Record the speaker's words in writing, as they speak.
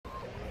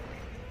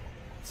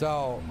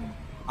So,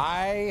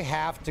 I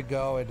have to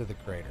go into the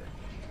crater.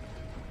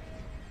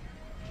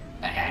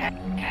 I have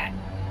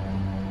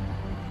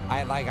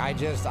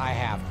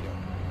to.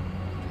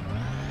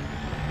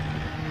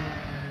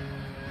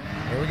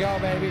 Here we go,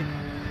 baby.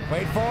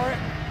 Wait for it.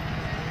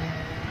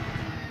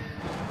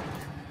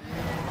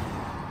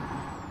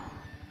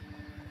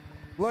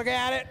 Look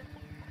at it.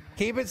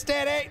 Keep it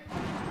steady.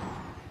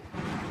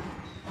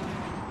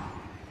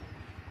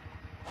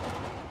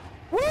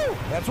 Woo!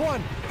 That's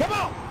one. Come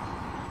on.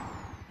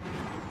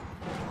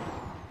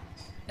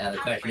 Now the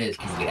question is,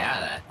 can you get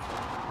out of that?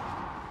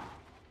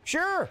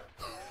 Sure.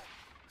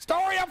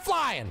 Story, I'm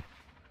flying.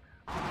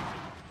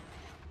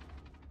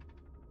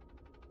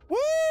 Woo!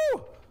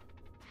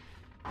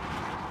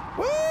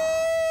 Woo!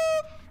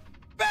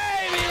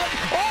 Baby!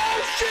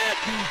 Oh, shit!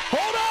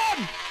 Hold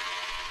on!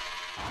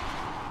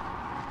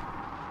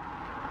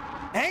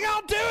 Hang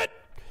on to it!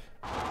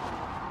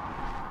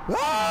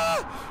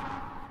 Ah!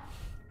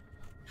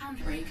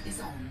 Handbrake is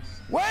on.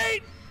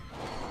 Wait!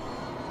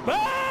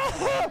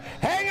 Ah!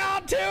 Hang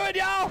on to it,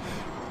 y'all!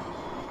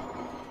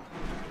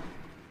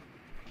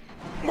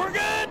 We're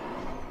good!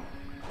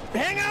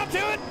 Hang on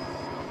to it!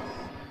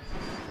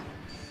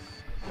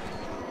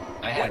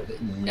 I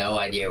have no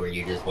idea where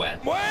you just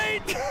went.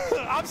 Wait!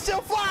 I'm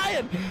still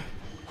flying!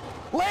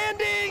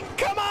 Landing!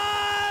 Come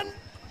on!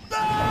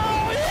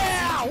 Oh,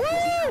 yeah!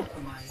 Woo!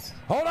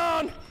 Hold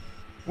on!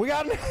 We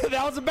got...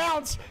 That was a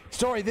bounce!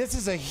 Story, this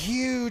is a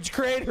huge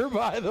crater,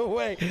 by the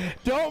way.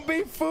 Don't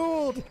be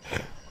fooled!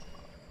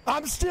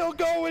 I'm still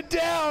going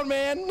down,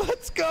 man!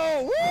 Let's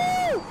go!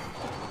 Woo!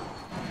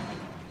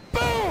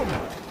 Boom!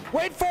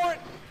 Wait for it!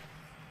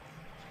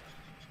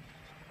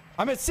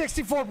 I'm at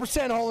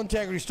 64% hull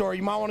integrity, Story.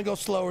 You might want to go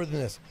slower than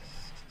this.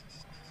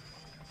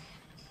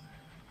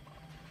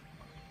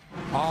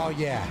 Oh,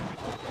 yeah.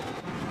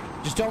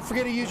 Just don't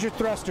forget to use your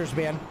thrusters,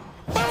 man.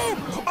 Boom!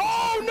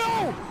 Oh,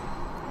 no!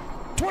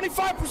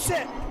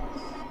 25%!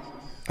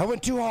 I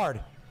went too hard.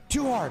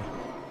 Too hard.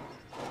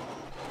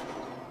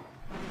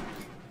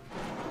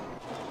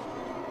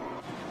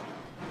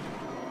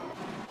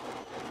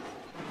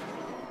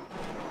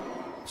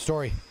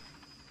 Story.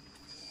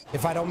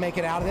 If I don't make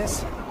it out of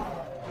this,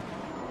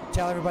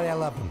 tell everybody I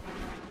love them.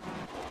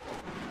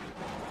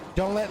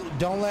 Don't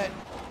let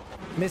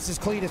Mrs.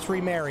 Cletus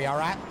remarry, all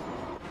right?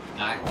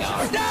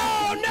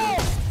 No, no!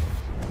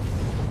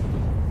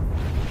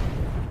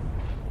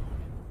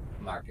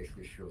 Markus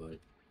for sure.